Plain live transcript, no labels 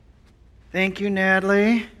Thank you,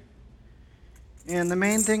 Natalie. And the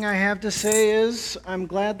main thing I have to say is I'm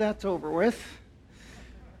glad that's over with.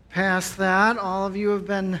 Past that, all of you have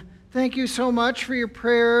been, thank you so much for your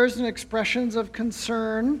prayers and expressions of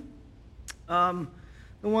concern. The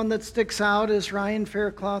one that sticks out is Ryan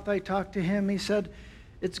Faircloth. I talked to him. He said,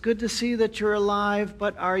 "It's good to see that you're alive,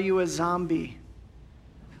 but are you a zombie?"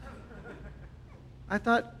 I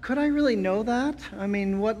thought, could I really know that? I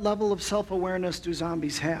mean, what level of self-awareness do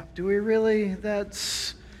zombies have? Do we really?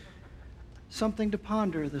 That's something to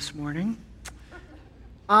ponder this morning.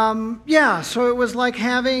 So it was like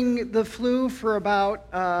having the flu for about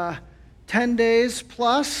 10 days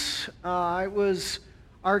plus.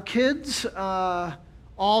 Our kids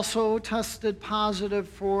also tested positive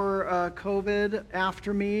for COVID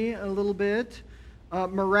after me a little bit.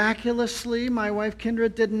 Miraculously, my wife Kendra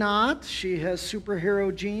did not. She has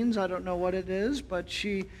superhero genes. I don't know what it is, but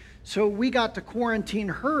so we got to quarantine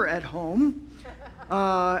her at home.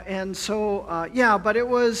 But it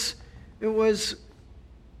was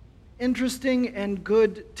interesting and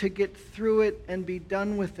good to get through it and be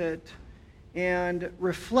done with it and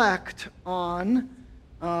reflect on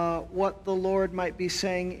what the Lord might be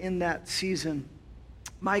saying in that season.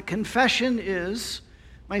 My confession is,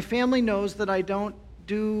 my family knows that I don't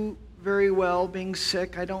do very well being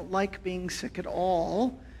sick. I don't like being sick at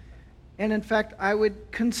all. And in fact, I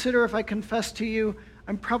would consider, if I confess to you,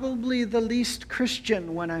 I'm probably the least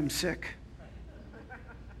Christian when I'm sick.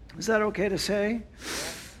 Is that okay to say?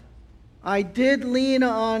 I did lean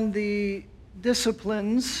on the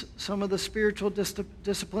disciplines, some of the spiritual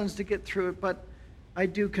disciplines to get through it, but I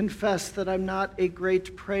do confess that I'm not a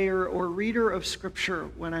great prayer or reader of Scripture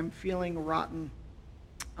when I'm feeling rotten.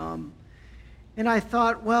 And I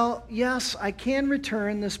thought, well, yes, I can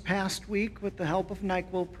return this past week with the help of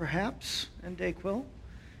NyQuil, perhaps, and DayQuil,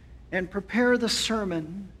 and prepare the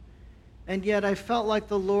sermon. And yet I felt like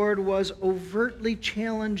the Lord was overtly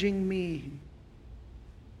challenging me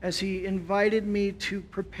as He invited me to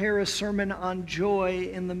prepare a sermon on joy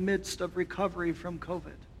in the midst of recovery from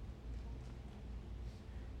COVID.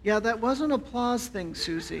 Yeah, that wasn't an applause thing,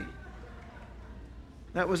 Susie.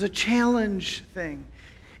 That was a challenge thing.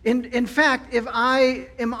 In fact, if I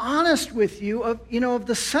am honest with you, of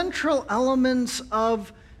the central elements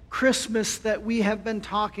of Christmas that we have been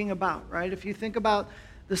talking about, right? If you think about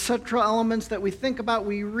the central elements that we think about,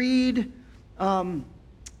 we read the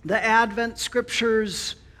Advent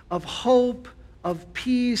scriptures of hope, of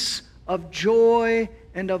peace, of joy,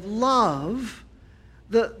 and of love.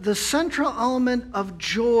 The central element of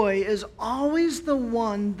joy is always the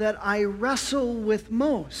one that I wrestle with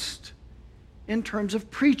most in terms of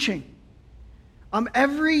preaching.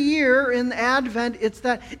 Every year in Advent,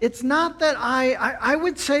 it's not that I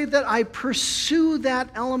would say that I pursue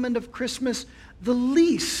that element of Christmas the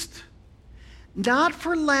least. Not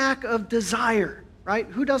for lack of desire, right?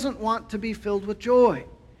 Who doesn't want to be filled with joy?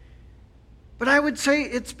 But I would say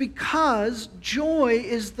it's because joy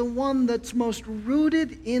is the one that's most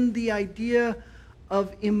rooted in the idea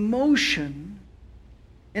of emotion.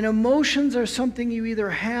 And emotions are something you either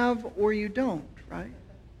have or you don't, right?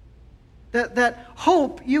 That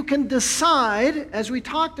hope, you can decide, as we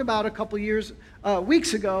talked about a couple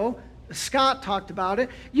weeks ago, Scott talked about it,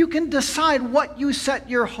 you can decide what you set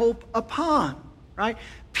your hope upon, right?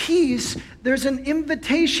 Peace, there's an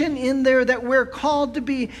invitation in there that we're called to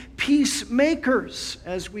be peacemakers,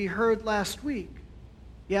 as we heard last week.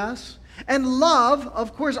 Yes? And love,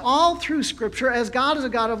 of course, all through Scripture, as God is a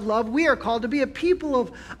God of love, we are called to be a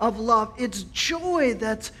people of love. It's joy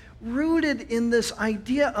that's rooted in this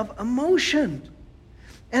idea of emotion.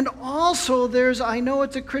 And also I know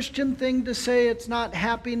it's a Christian thing to say it's not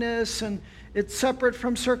happiness and it's separate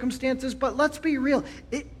from circumstances, but let's be real.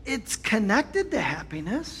 It's connected to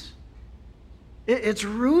happiness. It's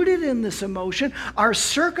rooted in this emotion. Our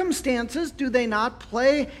circumstances, do they not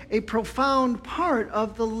play a profound part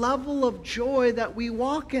of the level of joy that we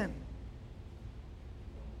walk in?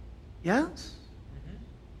 Yes? Mm-hmm.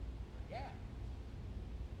 Yeah.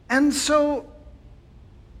 And so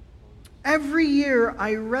every year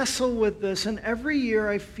I wrestle with this, and every year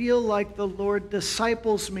I feel like the Lord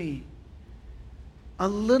disciples me a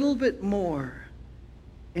little bit more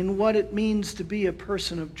in what it means to be a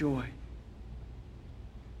person of joy.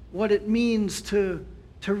 What it means to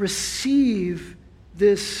receive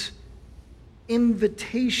this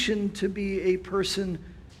invitation to be a person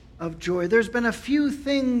of joy. There's been a few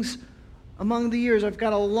things among the years. I've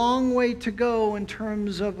got a long way to go in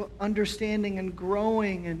terms of understanding and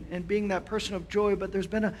growing and being that person of joy, but there's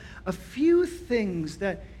been a few things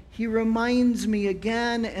that he reminds me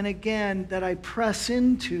again and again that I press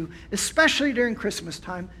into, especially during Christmas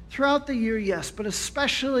time, throughout the year, yes, but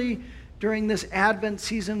especially during this Advent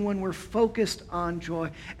season when we're focused on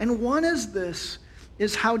joy. And one is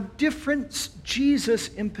how different Jesus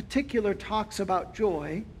in particular talks about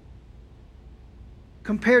joy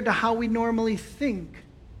compared to how we normally think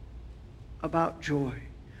about joy.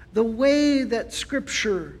 The way that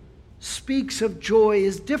Scripture speaks of joy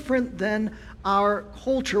is different than our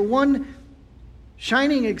culture. One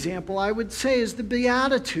shining example, I would say, is the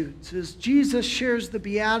Beatitudes. As Jesus shares the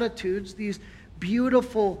Beatitudes, these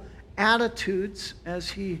beautiful attitudes as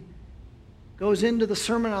he goes into the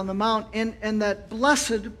Sermon on the Mount, and that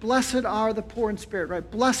blessed are the poor in spirit,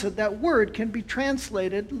 right? Blessed, that word can be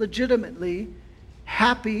translated legitimately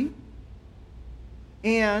happy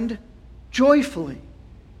and joyfully,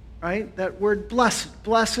 right? That word blessed,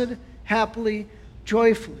 happily,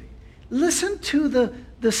 joyfully. Listen to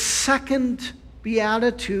the second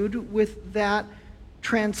beatitude with that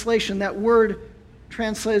translation. That word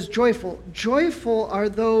translates joyful. Joyful are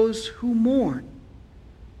those who mourn,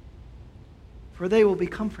 for they will be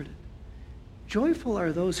comforted. Joyful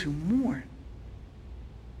are those who mourn.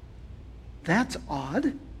 That's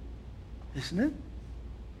odd, isn't it?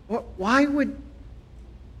 Why would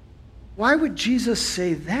Jesus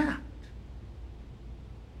say that?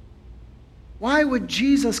 Why would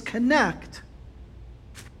Jesus connect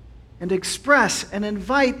and express and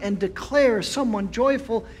invite and declare someone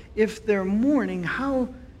joyful if they're mourning? How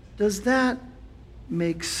does that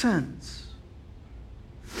make sense?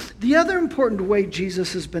 The other important way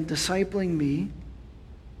Jesus has been discipling me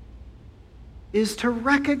is to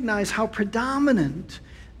recognize how predominant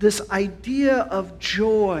this idea of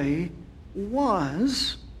joy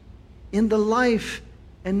was in the life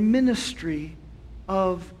and ministry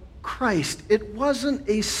of Christ. It wasn't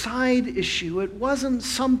a side issue. It wasn't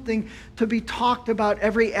something to be talked about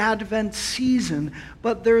every Advent season,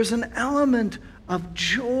 but there's an element of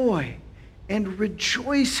joy and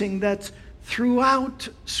rejoicing that's throughout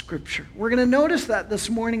Scripture. We're going to notice that this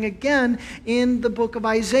morning again in the book of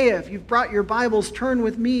Isaiah. If you've brought your Bibles, turn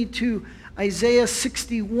with me to Isaiah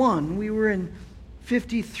 61. We were in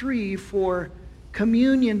 53 for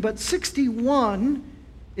communion, but 61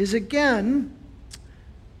 is again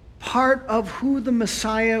part of who the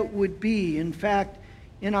Messiah would be. In fact,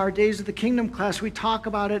 in our Days of the Kingdom class, we talk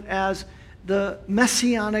about it as the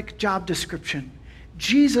messianic job description.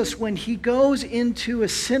 Jesus, when he goes into a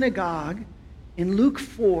synagogue in Luke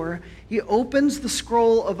 4, he opens the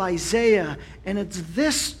scroll of Isaiah, and it's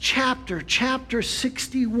this chapter, chapter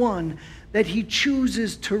 61, that he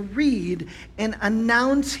chooses to read and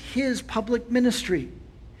announce his public ministry.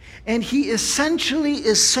 And he essentially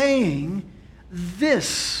is saying,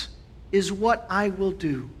 this is what I will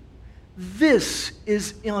do. This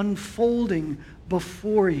is unfolding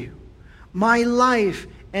before you. My life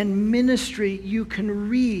and ministry, you can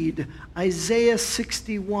read Isaiah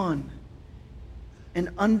 61 and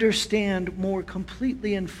understand more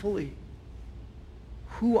completely and fully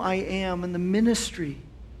who I am and the ministry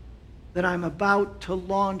that I'm about to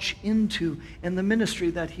launch into and the ministry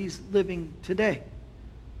that he's living today.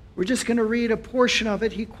 We're just going to read a portion of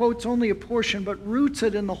it. He quotes only a portion, but roots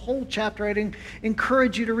it in the whole chapter. I'd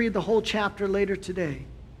encourage you to read the whole chapter later today.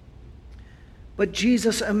 But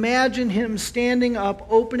Jesus, imagine him standing up,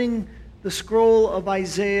 opening the scroll of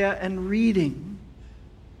Isaiah and reading.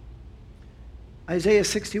 Isaiah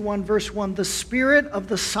 61, verse 1, "The Spirit of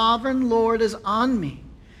the Sovereign Lord is on me,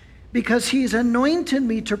 because he's anointed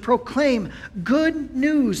me to proclaim good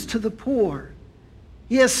news to the poor.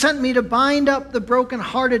 He has sent me to bind up the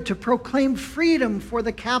brokenhearted, to proclaim freedom for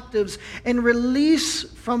the captives and release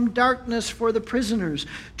from darkness for the prisoners,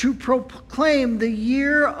 to proclaim the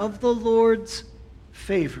year of the Lord's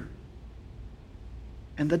favor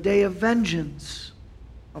and the day of vengeance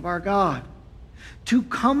of our God, to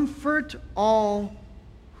comfort all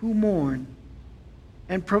who mourn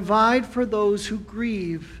and provide for those who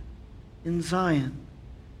grieve in Zion,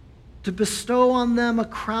 to bestow on them a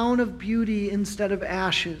crown of beauty instead of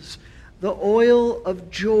ashes, the oil of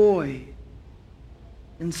joy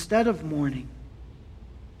instead of mourning,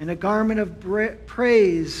 and a garment of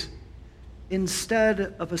praise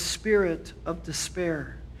instead of a spirit of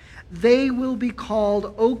despair. They will be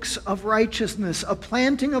called oaks of righteousness, a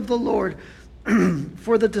planting of the Lord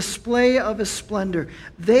for the display of his splendor.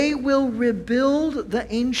 They will rebuild the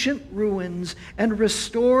ancient ruins and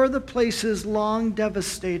restore the places long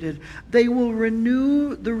devastated. They will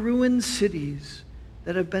renew the ruined cities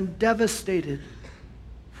that have been devastated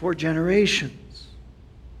for generations."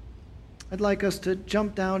 I'd like us to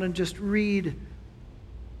jump down and just read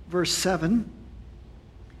verse 7.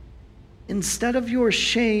 Instead of your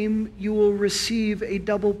shame, you will receive a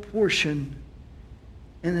double portion.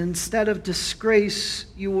 And instead of disgrace,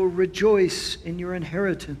 you will rejoice in your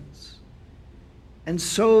inheritance. And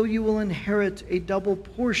so you will inherit a double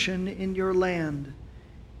portion in your land,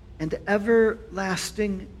 and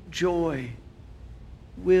everlasting joy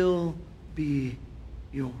will be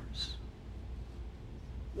yours.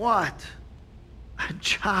 What a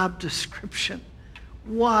job description.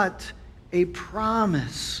 What a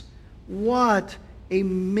promise. What a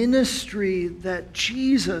ministry that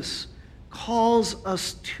Jesus calls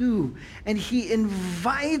us to. And he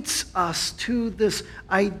invites us to this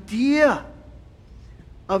idea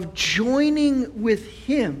of joining with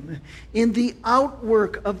him in the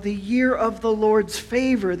outwork of the year of the Lord's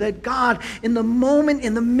favor. That God, in the moment,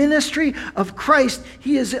 in the ministry of Christ,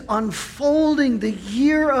 he is unfolding the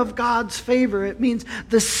year of God's favor. It means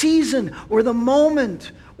the season or the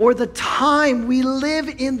moment or the time. We live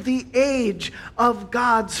in the age of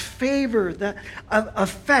God's favor that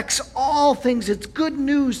affects all things. It's good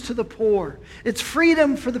news to the poor. It's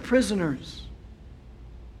freedom for the prisoners.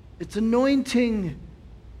 It's anointing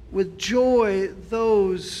with joy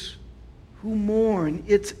those who mourn.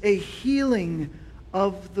 It's a healing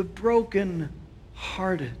of the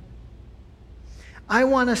broken-hearted. I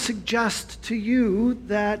want to suggest to you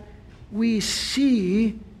that we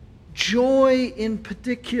see joy in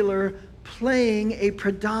particular playing a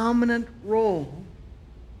predominant role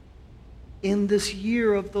in this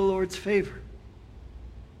year of the Lord's favor.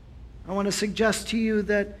 I want to suggest to you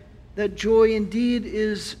that joy indeed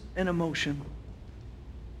is an emotion.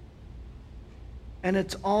 And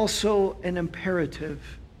it's also an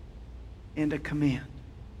imperative and a command.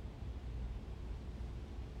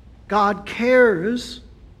 God cares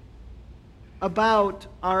about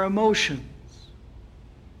our emotions,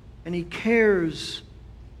 and he cares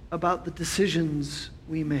about the decisions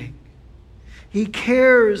we make. He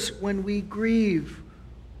cares when we grieve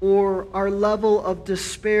or our level of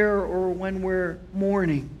despair or when we're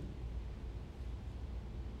mourning.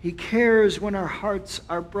 He cares when our hearts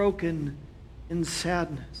are broken in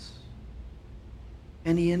sadness.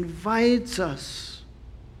 And he invites us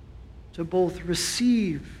to both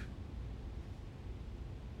receive,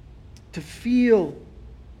 to feel,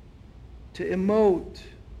 to emote,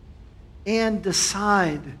 and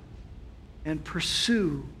decide, and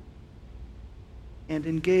pursue, and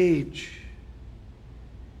engage.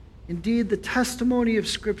 Indeed, the testimony of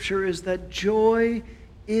Scripture is that joy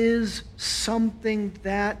is something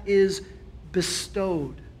that is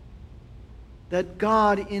bestowed, that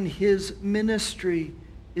God in his ministry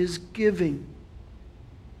is giving.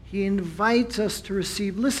 He invites us to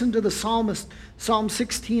receive. Listen to the psalmist, Psalm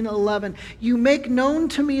 16:11. You make known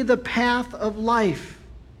to me the path of life.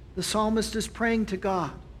 The psalmist is praying to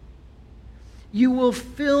God. You will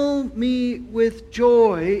fill me with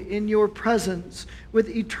joy in your presence, with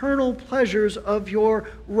eternal pleasures of your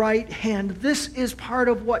right hand. This is part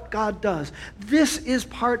of what God does. This is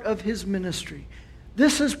part of his ministry.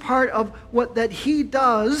 This is part of what that he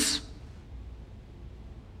does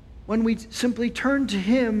when we simply turn to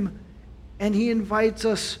him and he invites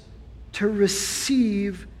us to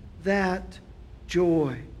receive that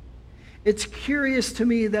joy. It's curious to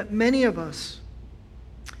me that many of us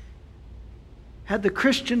had the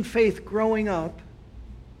Christian faith growing up,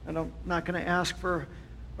 and I'm not going to ask for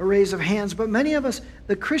a raise of hands, but many of us,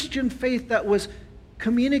 the Christian faith that was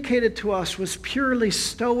communicated to us was purely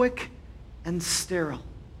stoic and sterile.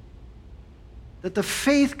 That the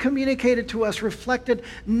faith communicated to us reflected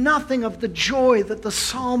nothing of the joy that the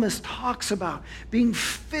psalmist talks about, being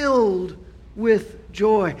filled with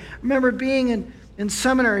joy. I remember being in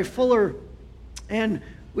seminary, Fuller, and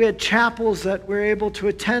we had chapels that we were able to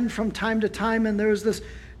attend from time to time, and there was this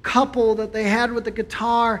couple that they had with the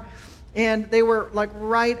guitar, and they were like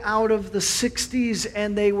right out of the 60s,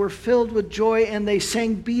 and they were filled with joy, and they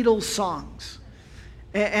sang Beatles songs.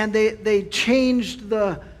 And they changed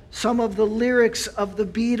some of the lyrics of the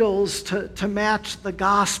Beatles to match the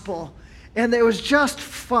gospel. And it was just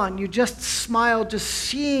fun. You just smiled just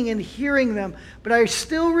seeing and hearing them. But I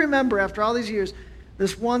still remember, after all these years,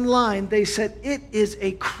 this one line. They said, it is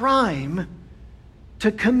a crime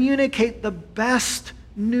to communicate the best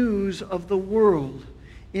news of the world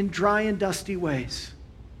in dry and dusty ways.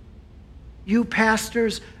 You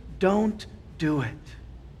pastors, don't do it.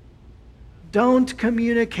 Don't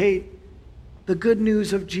communicate the good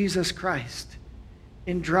news of Jesus Christ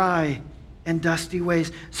in dry and dusty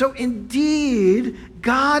ways. So indeed,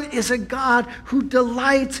 God is a God who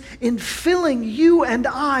delights in filling you and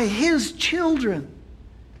I, his children,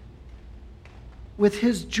 with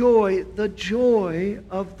his joy. The joy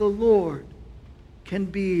of the Lord can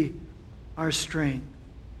be our strength.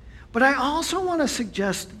 But I also want to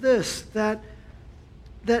suggest this, that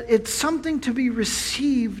it's something to be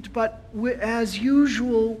received, but as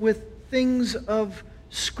usual with things of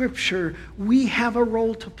Scripture, we have a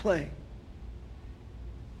role to play.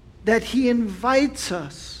 That He invites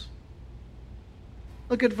us.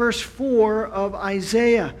 Look at verse 4 of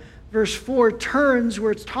Isaiah. Verse 4 turns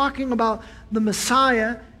where it's talking about the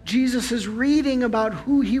Messiah. Jesus is reading about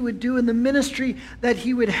who He would do in the ministry that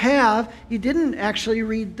He would have. He didn't actually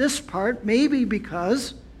read this part, maybe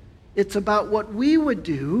because it's about what we would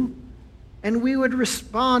do, and we would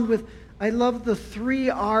respond with, I love the 3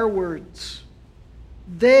 R words.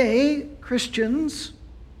 They, Christians,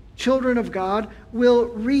 children of God, will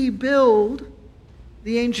rebuild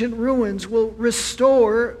the ancient ruins, will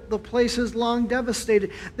restore the places long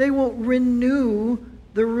devastated. They will renew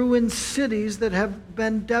the ruined cities that have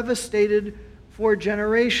been devastated for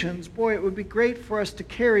generations. Boy, it would be great for us to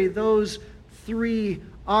carry those 3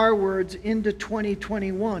 R words into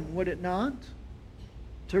 2021, would it not?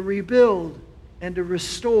 To rebuild and to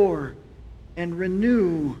restore and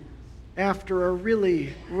renew after a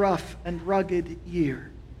really rough and rugged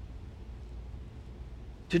year.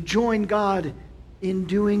 To join God in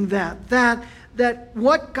doing that. That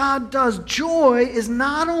what God does, joy, is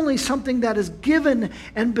not only something that is given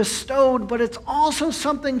and bestowed, but it's also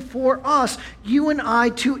something for us, you and I,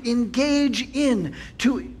 to engage in,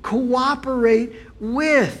 to cooperate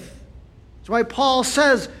with. That's why Paul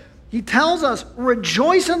says, he tells us,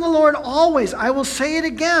 rejoice in the Lord always. I will say it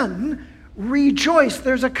again, rejoice.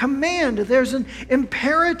 There's a command, there's an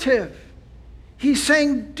imperative. He's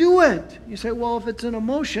saying, do it. You say, well, if it's an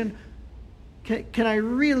emotion, can I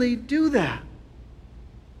really do that?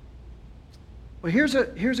 Well, here's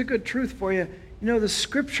a good truth for you. You know, the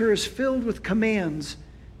Scripture is filled with commands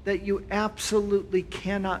that you absolutely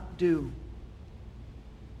cannot do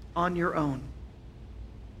on your own.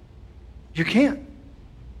 You can't.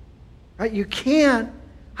 Right? You can't.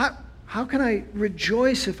 How can I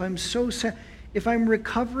rejoice if I'm so sad? If I'm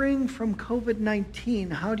recovering from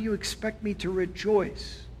COVID-19, how do you expect me to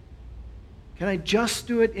rejoice? Can I just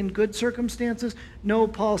do it in good circumstances? No,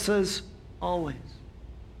 Paul says, always.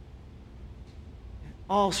 In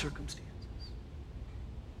all circumstances.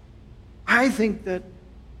 I think that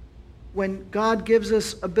when God gives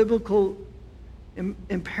us a biblical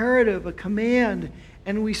imperative, a command,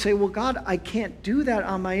 and we say, well, God, I can't do that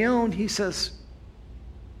on my own, He says,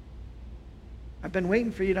 I've been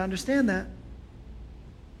waiting for you to understand that.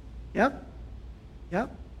 Yep.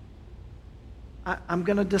 I'm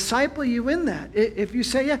going to disciple you in that. If you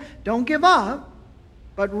say, yeah, don't give up,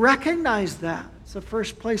 but recognize that. It's the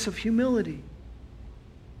first place of humility.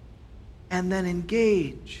 And then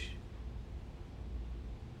engage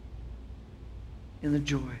in the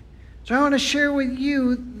joy. So I want to share with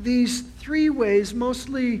you these 3 ways,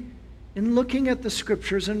 mostly in looking at the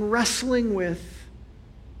Scriptures and wrestling with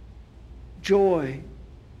joy.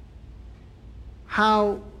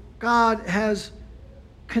 How God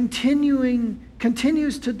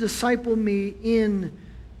continues to disciple me in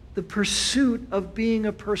the pursuit of being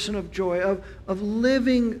a person of joy, of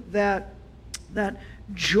living that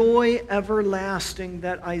joy everlasting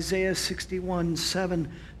that Isaiah 61:7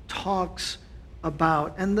 talks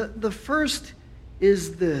about. And the first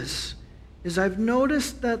is this, is I've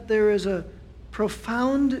noticed that there is a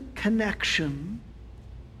profound connection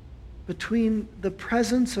between the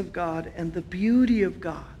presence of God and the beauty of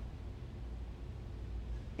God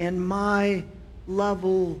and my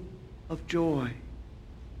level of joy,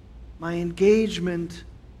 my engagement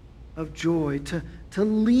of joy, to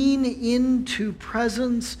lean into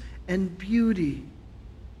presence and beauty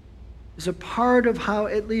is a part of how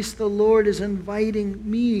at least the Lord is inviting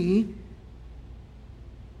me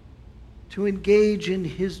to engage in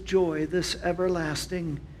His joy, this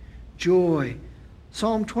everlasting joy.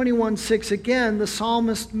 Psalm 21:6, again, the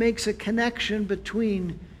psalmist makes a connection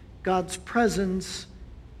between God's presence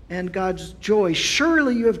and God's joy.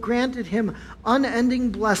 Surely you have granted him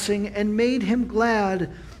unending blessing and made him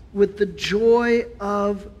glad with the joy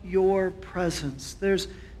of your presence. There's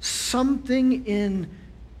something in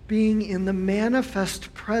being in the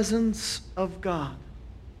manifest presence of God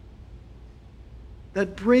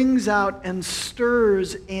that brings out and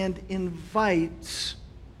stirs and invites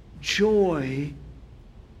joy,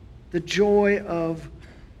 the joy of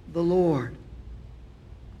the Lord.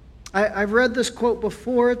 I've read this quote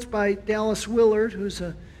before. It's by Dallas Willard, who's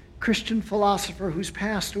a Christian philosopher who's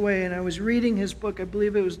passed away. And I was reading his book, I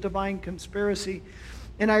believe it was Divine Conspiracy,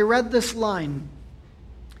 and I read this line.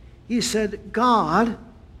 He said, God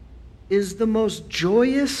is the most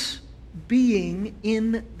joyous being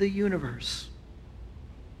in the universe.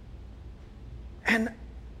 And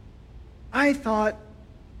I thought,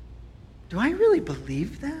 do I really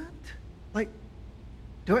believe that? Like,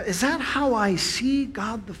 is that how I see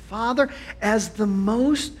God the Father, as the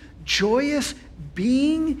most joyous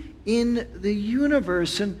being in the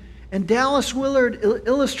universe? And Dallas Willard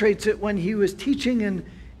illustrates it when he was teaching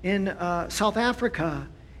in South Africa,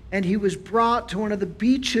 and he was brought to one of the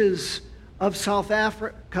beaches of South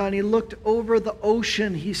Africa, and he looked over the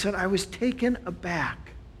ocean. He said, I was taken aback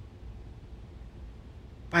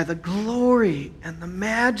by the glory and the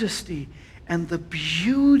majesty and the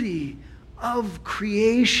beauty of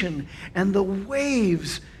creation and the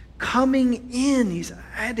waves coming in. He said,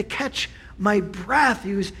 I had to catch my breath.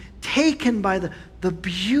 He was taken by the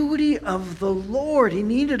beauty of the Lord. He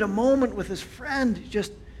needed a moment with his friend. He's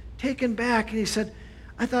just taken back. And he said,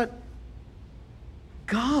 I thought,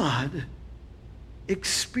 God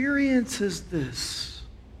experiences this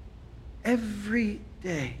every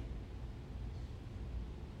day.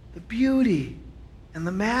 The beauty and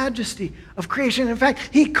the majesty of creation. In fact,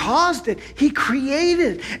 he caused it, he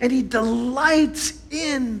created, and he delights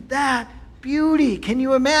in that beauty. Can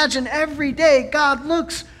you imagine? Every day God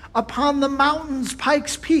looks upon the mountains,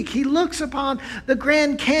 Pikes Peak. He looks upon the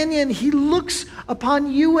Grand Canyon. He looks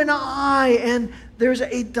upon you and I, and there's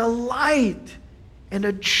a delight and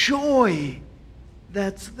a joy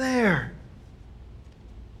that's there.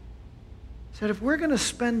 He said, if we're going to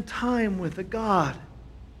spend time with a God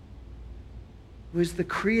who is the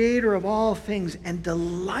creator of all things and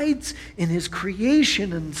delights in his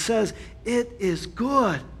creation and says, it is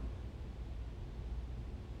good,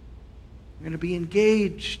 we're going to be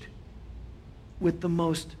engaged with the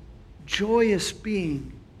most joyous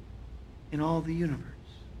being in all the universe.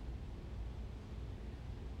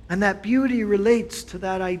 And that beauty relates to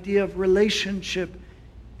that idea of relationship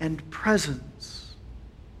and presence.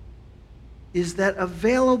 Is that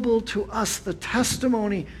available to us? The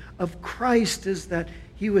testimony of Christ is that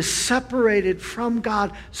he was separated from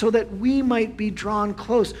God so that we might be drawn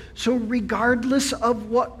close. So regardless of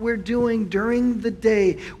what we're doing during the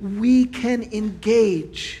day, we can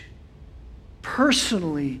engage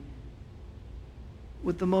personally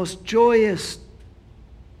with the most joyous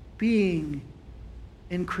being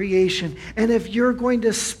in creation. And if you're going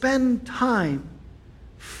to spend time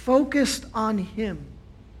focused on him,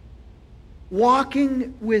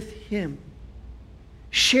 walking with him,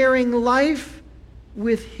 sharing life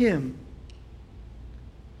with him,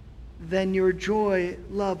 then your joy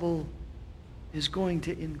level is going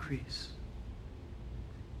to increase.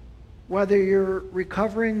 Whether you're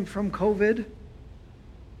recovering from COVID,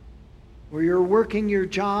 or you're working your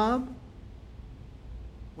job,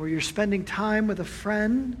 or you're spending time with a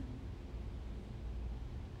friend,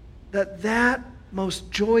 that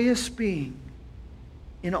most joyous being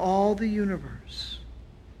in all the universe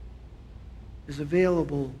is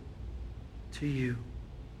available to you.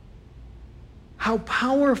 How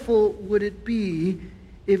powerful would it be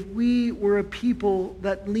if we were a people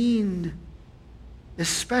that leaned,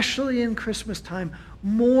 especially in Christmas time,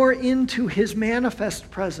 more into his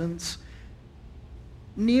manifest presence,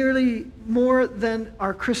 nearly more than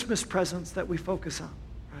our Christmas presents that we focus on,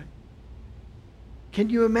 right? Can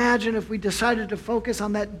you imagine if we decided to focus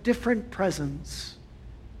on that different presence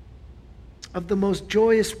of the most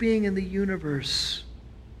joyous being in the universe,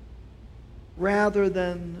 rather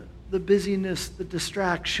than the busyness, the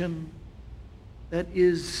distraction that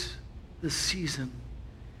is the season?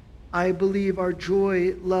 I believe our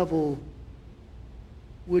joy level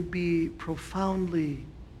would be profoundly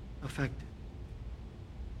affected.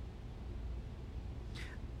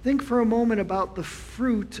 Think for a moment about the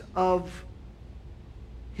fruit of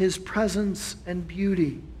his presence and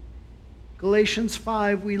beauty. Galatians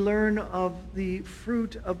 5, we learn of the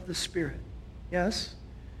fruit of the Spirit. Yes?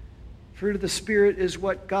 Fruit of the Spirit is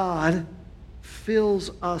what God fills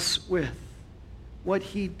us with, what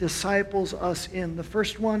he disciples us in. The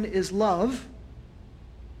first one is love.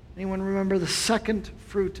 Anyone remember the second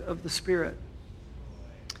fruit of the Spirit?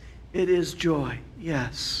 It is joy.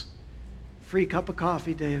 Yes. Free cup of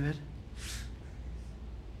coffee, David.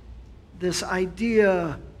 This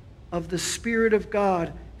idea of the Spirit of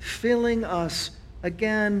God filling us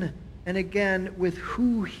again and again with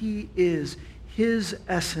who he is, his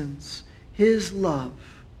essence, his love,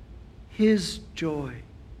 his joy,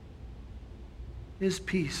 his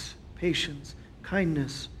peace, patience,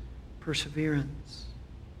 kindness, perseverance,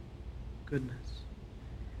 goodness.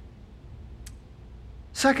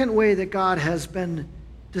 Second way that God has been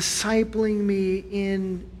discipling me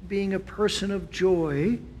in being a person of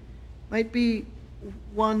joy might be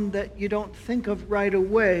one that you don't think of right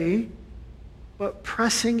away, but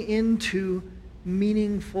pressing into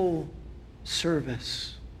meaningful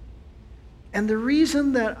service. And the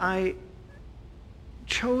reason that I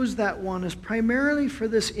chose that one is primarily for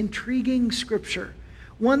this intriguing scripture.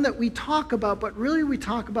 One that we talk about, but really we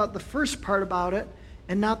talk about the first part about it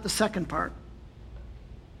and not the second part.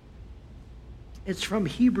 It's from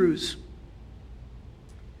Hebrews.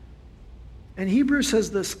 And Hebrews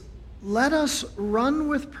says this, "Let us run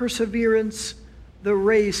with perseverance the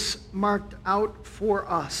race marked out for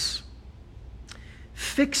us,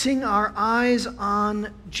 fixing our eyes on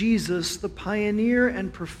Jesus, the pioneer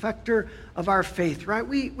and perfecter of our faith." Right?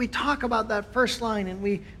 We talk about that first line and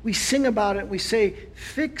we sing about it. We say,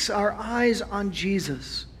 fix our eyes on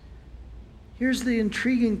Jesus. Here's the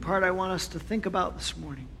intriguing part I want us to think about this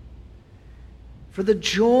morning. For the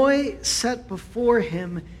joy set before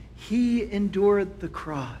him, he endured the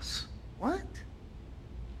cross. What?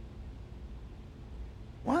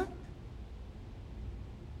 What?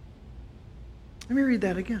 Let me read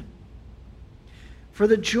that again. For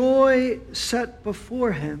the joy set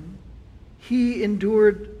before him, he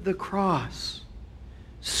endured the cross,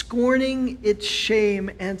 scorning its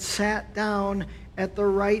shame, and sat down at the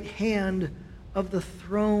right hand of the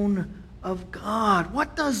throne of God.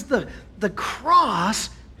 What does the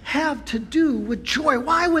cross have to do with joy?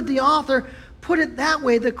 Why would the author put it that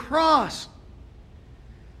way, the cross?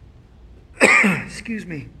 Excuse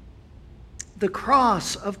me. The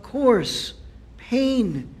cross, of course,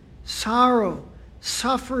 pain, sorrow,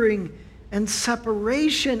 suffering, and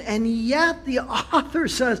separation. And yet the author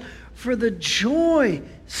says, for the joy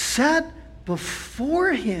set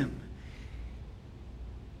before him,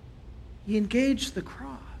 he engaged the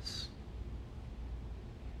cross.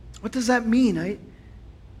 What does that mean? I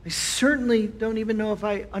certainly don't even know if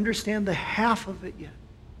I understand the half of it yet.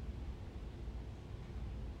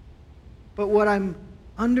 But what I'm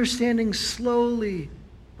understanding slowly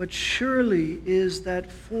but surely is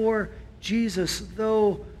that for Jesus,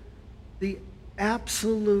 though the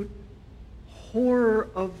absolute horror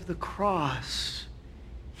of the cross,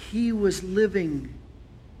 he was living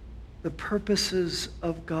the purposes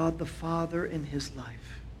of God the Father in his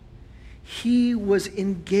life. He was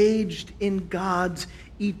engaged in God's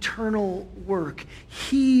eternal work.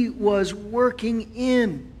 He was working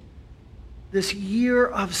in this year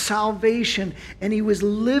of salvation, and he was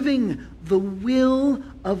living the will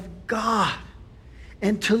of God.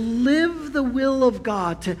 And to live the will of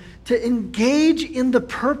God, to engage in the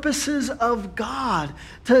purposes of God,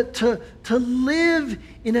 to live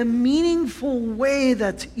in a meaningful way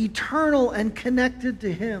that's eternal and connected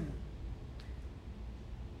to him.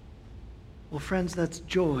 Well, friends, that's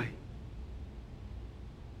joy.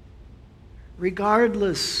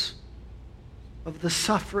 Regardless of the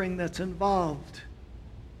suffering that's involved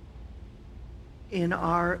in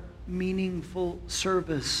our meaningful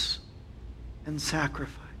service and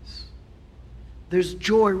sacrifice. There's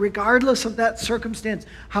joy, regardless of that circumstance,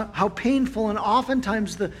 how painful, and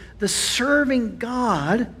oftentimes the serving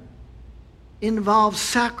God involves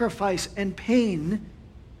sacrifice and pain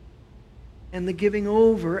and the giving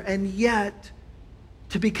over, and yet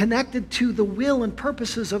to be connected to the will and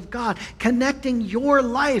purposes of God, connecting your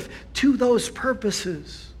life to those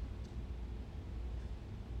purposes.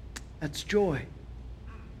 That's joy.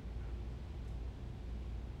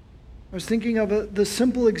 I was thinking of the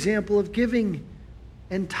simple example of giving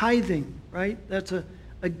and tithing, right? That's a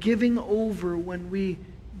giving over. When we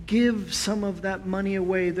give some of that money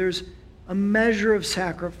away, there's a measure of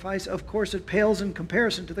sacrifice. Of course, it pales in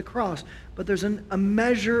comparison to the cross, but there's a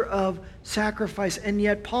measure of sacrifice. And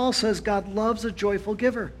yet Paul says God loves a joyful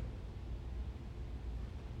giver.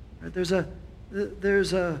 Right?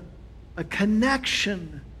 There's a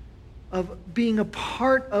connection of being a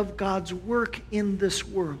part of God's work in this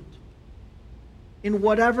world, in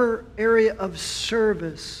whatever area of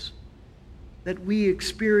service that we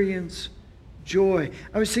experience joy.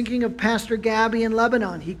 I was thinking of Pastor Gabby in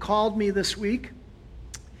Lebanon. He called me this week.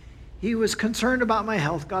 He was concerned about my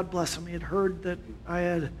health. God bless him. He had heard that I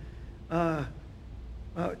had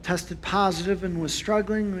tested positive and was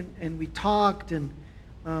struggling, and we talked, and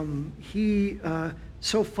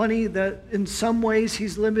so funny that in some ways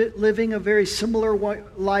he's living a very similar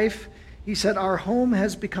life. He said, our home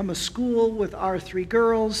has become a school with our 3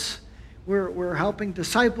 girls. We're helping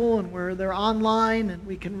disciple, and they're online, and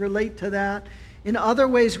we can relate to that. In other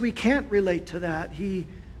ways, we can't relate to that.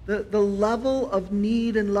 The level of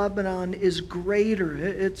need in Lebanon is greater.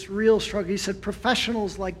 It's real struggle. He said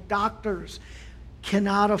professionals like doctors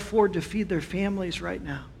cannot afford to feed their families right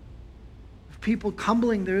now. People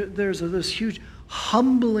humbling, there's this huge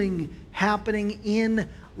humbling happening in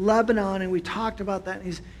Lebanon, and we talked about that, and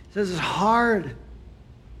he says it's hard.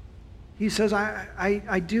 He says,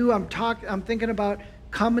 I do. I'm thinking about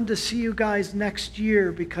coming to see you guys next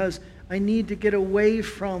year because I need to get away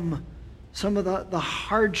from some of the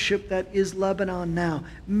hardship that is Lebanon now.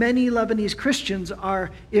 Many Lebanese Christians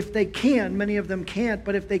are, if they can, many of them can't,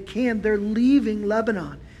 but if they can, they're leaving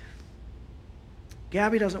Lebanon.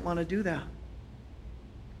 Gabby doesn't want to do that.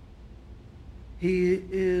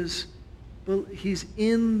 He's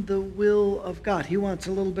in the will of God. He wants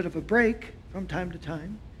a little bit of a break from time to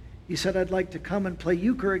time. He said, I'd like to come and play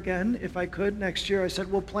euchre again if I could next year. I said,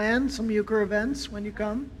 we'll plan some euchre events when you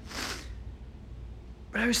come.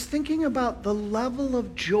 But I was thinking about the level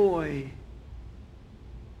of joy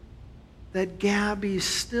that Gabby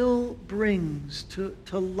still brings to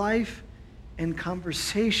life and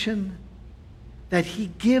conversation, that he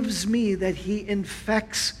gives me, that he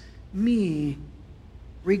infects me,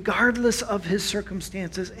 regardless of his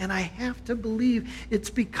circumstances. And I have to believe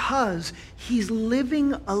it's because he's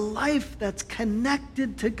living a life that's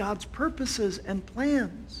connected to God's purposes and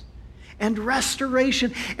plans and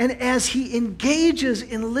restoration. And as he engages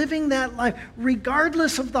in living that life,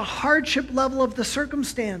 regardless of the hardship level of the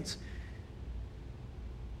circumstance,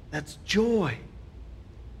 that's joy.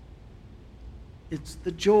 It's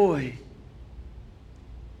the joy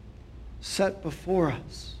set before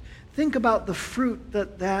us. Think about the fruit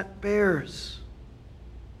that bears.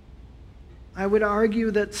 I would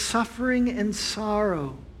argue that suffering and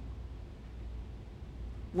sorrow,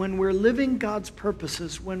 when we're living God's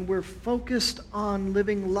purposes, when we're focused on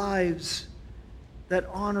living lives that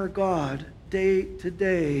honor God day to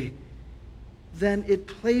day, then it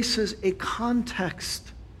places a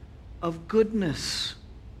context of goodness,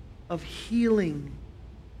 of healing,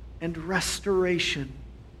 and restoration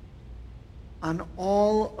on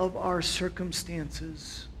all of our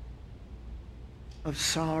circumstances of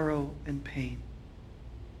sorrow and pain.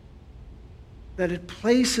 That it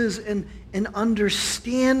places an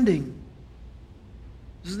understanding.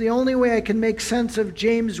 This is the only way I can make sense of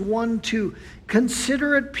James 1:2.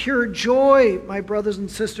 Consider it pure joy, my brothers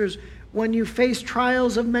and sisters, when you face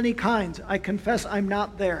trials of many kinds. I confess I'm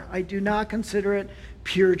not there. I do not consider it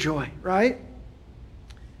pure joy, right?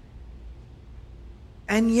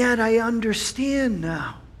 And yet I understand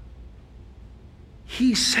now.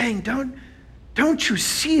 He's saying, don't you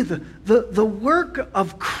see the work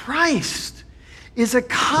of Christ is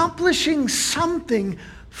accomplishing something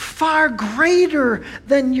far greater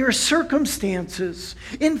than your circumstances.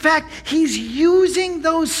 In fact, he's using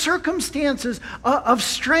those circumstances of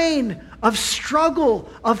strain, of struggle,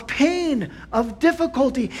 of pain, of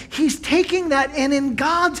difficulty. He's taking that, and in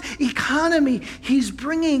God's economy, he's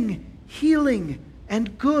bringing healing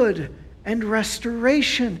and good and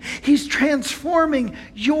restoration. He's transforming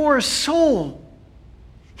your soul.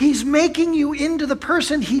 He's making you into the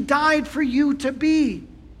person he died for you to be.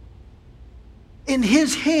 In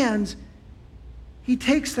his hands, he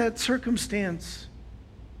takes that circumstance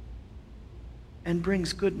and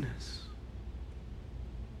brings goodness.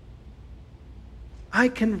 I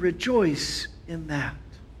can rejoice in that.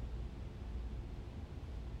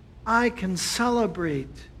 I can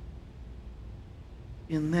celebrate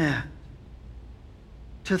in that.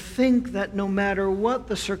 To think that no matter what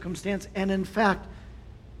the circumstance, and in fact,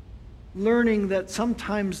 learning that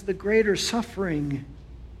sometimes the greater suffering,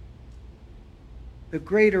 the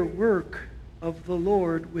greater work of the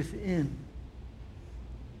Lord within.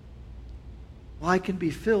 Well, I can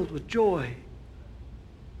be filled with joy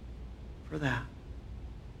for that.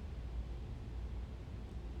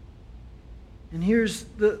 And here's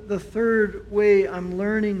the third way I'm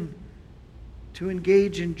learning to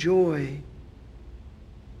engage in joy,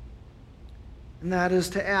 and that is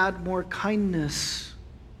to add more kindness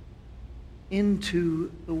into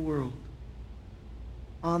the world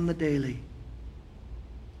on the daily.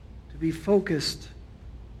 To be focused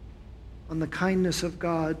on the kindness of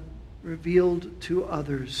God revealed to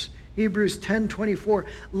others. Hebrews 10:24,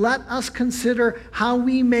 let us consider how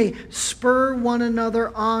we may spur one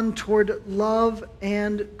another on toward love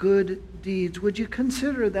and good deeds. Would you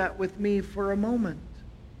consider that with me for a moment?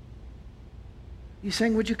 He's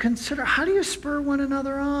saying, would you consider, how do you spur one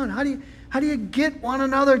another on? How do you get one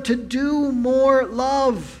another to do more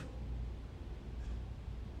love?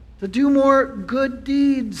 To do more good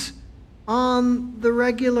deeds on the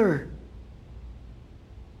regular?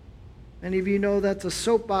 Many of you know that's a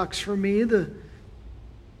soapbox for me,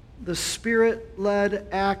 the Spirit-led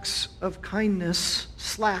acts of kindness,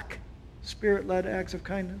 slack, Spirit-led acts of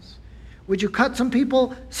kindness. Would you cut some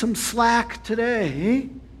people some slack today,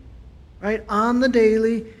 right, on the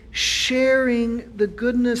daily, sharing the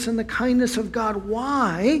goodness and the kindness of God?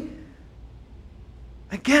 Why?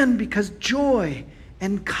 Again, because joy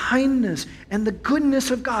and kindness and the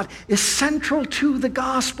goodness of God is central to the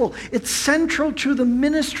gospel. It's central to the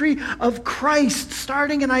ministry of Christ,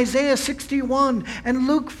 starting in Isaiah 61 and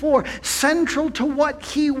Luke 4, central to what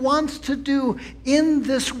he wants to do in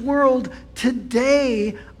this world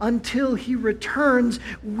today until he returns.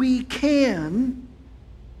 We can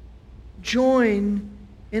join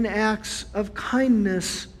in acts of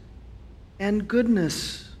kindness and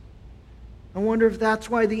goodness. I wonder if that's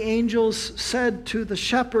why the angels said to the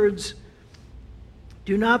shepherds,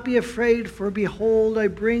 "Do not be afraid, for behold, I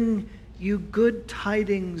bring you good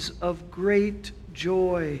tidings of great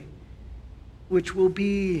joy, which will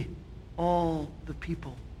be all the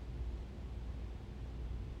people."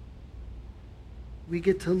 We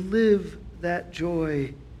get to live that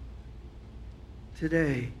joy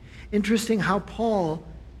today. Interesting how Paul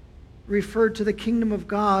referred to the kingdom of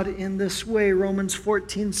God in this way. Romans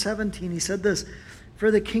 14:17. He said this,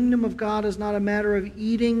 "For the kingdom of God is not a matter of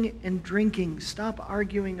eating and drinking." Stop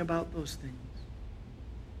arguing about those things.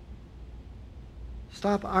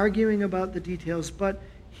 Stop arguing about the details. But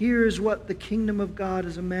here's what the kingdom of God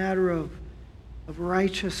is a matter of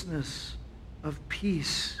righteousness, of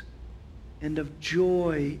peace, and of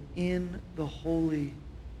joy in the Holy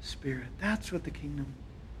Spirit. That's what the kingdom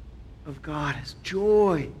of God is.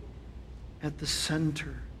 Joy at the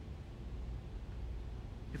center.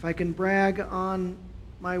 If I can brag on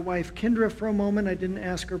my wife Kendra for a moment, I didn't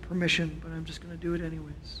ask her permission, but I'm just going to do it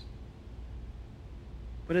anyways.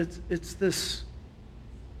 But it's this,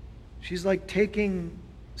 she's like taking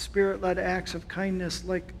Spirit-led acts of kindness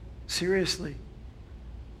like seriously.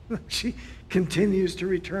 She continues to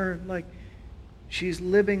return, like she's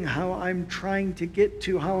living how I'm trying to get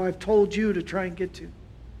to, how I've told you to try and get to.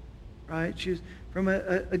 Right? She's from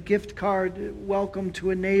a gift card welcome to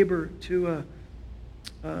a neighbor, to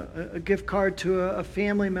a gift card to a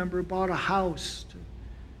family member who bought a house,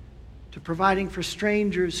 to providing for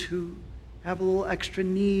strangers who have a little extra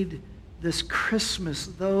need this Christmas.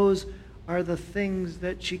 Those are the things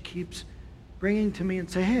that she keeps bringing to me and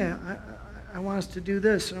say, "Hey, I want us to do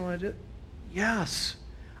this." And I want to do, yes.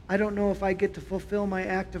 I don't know if I get to fulfill my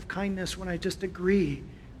act of kindness when I just agree,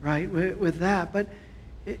 right, with that. But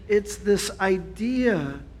it's this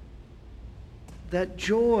idea that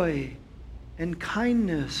joy and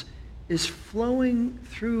kindness is flowing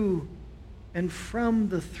through and from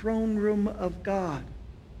the throne room of God.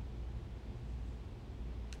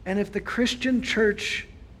 And if the Christian church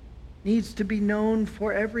needs to be known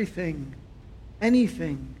for everything,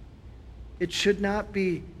 anything, it should not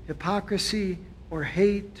be hypocrisy or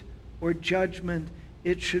hate or judgment.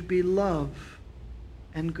 It should be love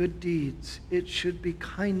and good deeds. It should be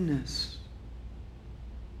kindness.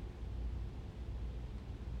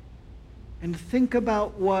 And think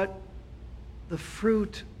about what the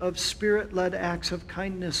fruit of Spirit-led acts of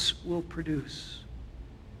kindness will produce.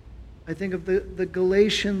 I think of the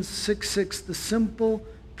Galatians 6:6, the simple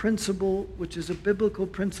principle, which is a biblical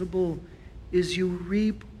principle, is you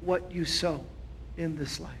reap what you sow in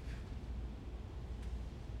this life.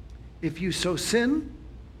 If you sow sin,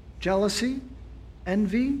 jealousy,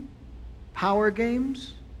 envy, power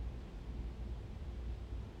games,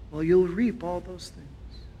 well, you'll reap all those things.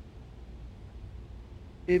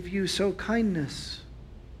 If you sow kindness,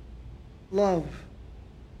 love,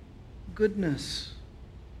 goodness,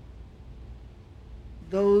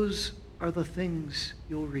 those are the things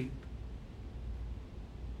you'll reap.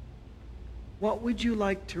 What would you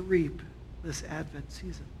like to reap this Advent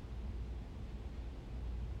season?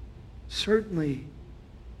 Certainly,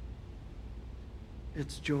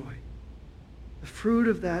 it's joy. The fruit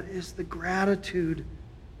of that is the gratitude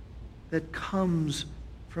that comes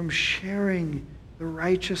from sharing the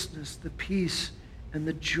righteousness, the peace, and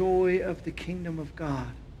the joy of the kingdom of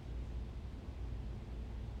God,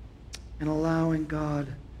 and allowing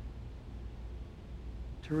God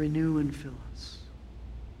to renew and fill us.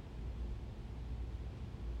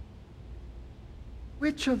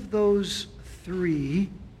 Which of those three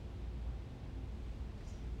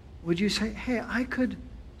would you say, "Hey, I could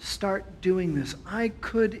start doing this. I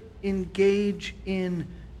could engage in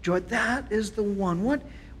joy"? That is the one.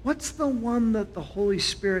 What's the one that the Holy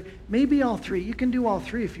Spirit, maybe all three, you can do all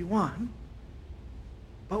three if you want,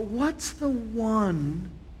 but what's the one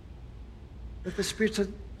that the Spirit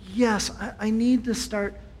said, yes, I need to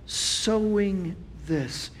start sowing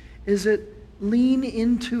this? Is it lean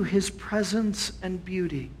into His presence and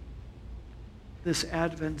beauty this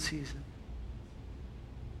Advent season?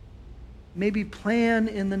 Maybe plan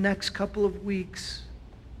in the next couple of weeks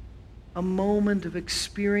a moment of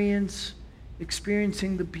experiencing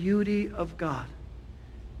the beauty of God.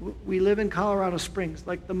 We live in Colorado Springs,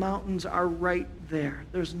 like the mountains are right there.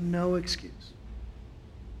 There's no excuse.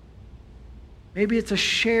 Maybe it's a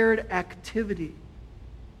shared activity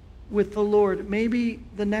with the Lord. Maybe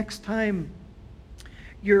the next time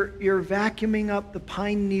you're vacuuming up the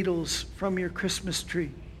pine needles from your Christmas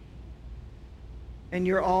tree and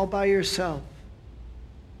you're all by yourself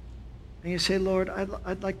and you say, Lord,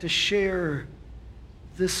 I'd like to share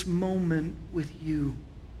this moment with you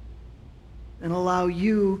and allow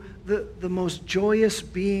you, the most joyous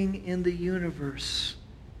being in the universe,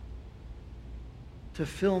 to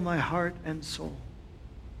fill my heart and soul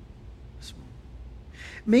this moment.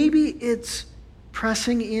 Maybe it's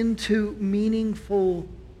pressing into meaningful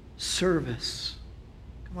service.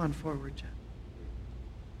 Come on forward, Jen.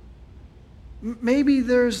 Maybe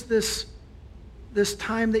there's this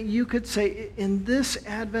time that you could say, in this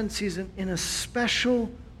Advent season, in a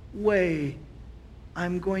special way,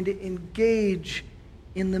 I'm going to engage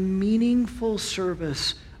in the meaningful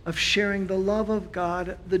service of sharing the love of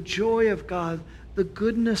God, the joy of God, the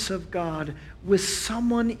goodness of God with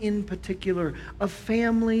someone in particular, a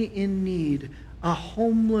family in need, a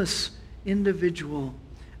homeless individual,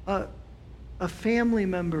 a family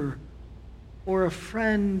member, or a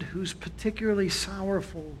friend who's particularly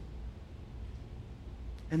sorrowful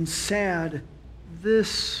and sad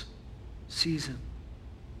this season.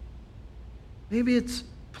 Maybe it's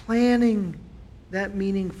planning that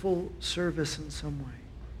meaningful service in some way.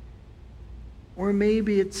 Or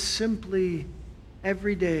maybe it's simply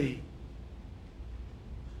everyday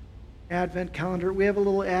Advent calendar. We have a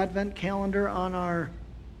little Advent calendar on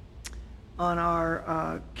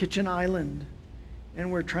our kitchen island, and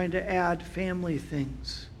we're trying to add family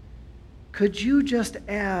things. Could you just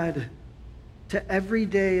add to every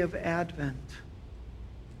day of Advent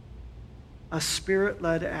a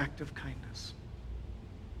Spirit-led act of kindness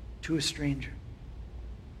to a stranger?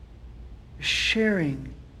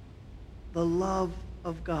 Sharing the love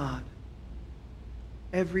of God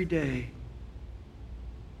every day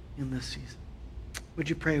in this season. Would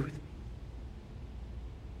you pray with me?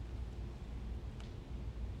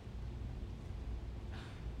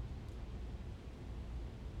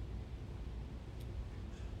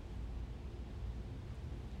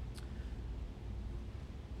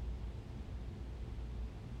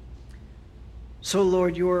 So,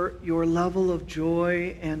 Lord, your level of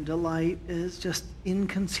joy and delight is just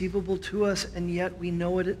inconceivable to us, and yet we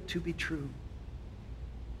know it to be true.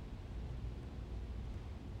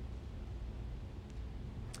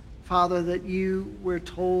 Father, that you were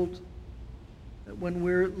told that when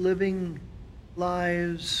we're living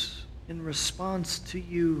lives in response to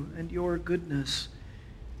you and your goodness,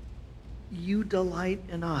 you delight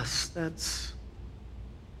in us. That's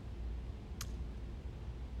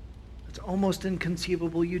almost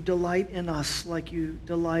inconceivable. You delight in us like you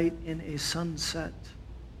delight in a sunset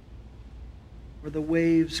or the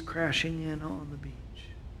waves crashing in on the beach.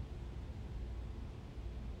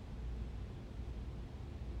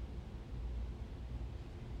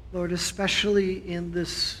 Lord, especially in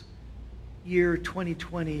this year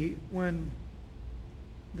 2020, when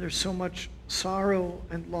there's so much sorrow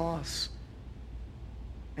and loss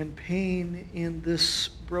and pain in this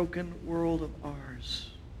broken world of ours,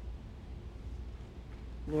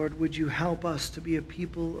 Lord, would you help us to be a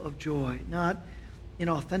people of joy, not an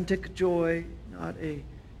authentic joy, not a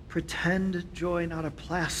pretend joy, not a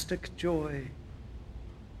plastic joy,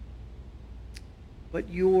 but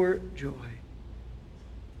your joy,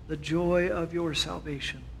 the joy of your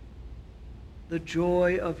salvation, the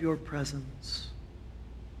joy of your presence,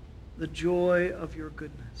 the joy of your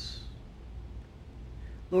goodness.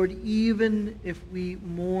 Lord, even if we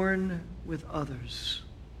mourn with others,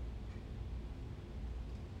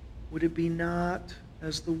 would it be not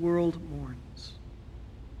as the world mourns,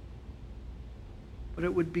 but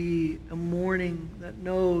it would be a mourning that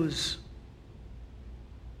knows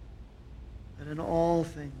that in all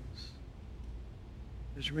things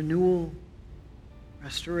there's renewal,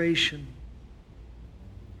 restoration,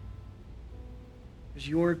 there's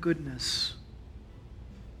your goodness,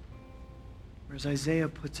 or as Isaiah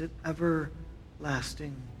puts it,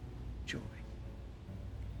 everlasting joy.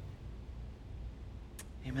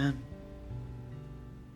 Amen.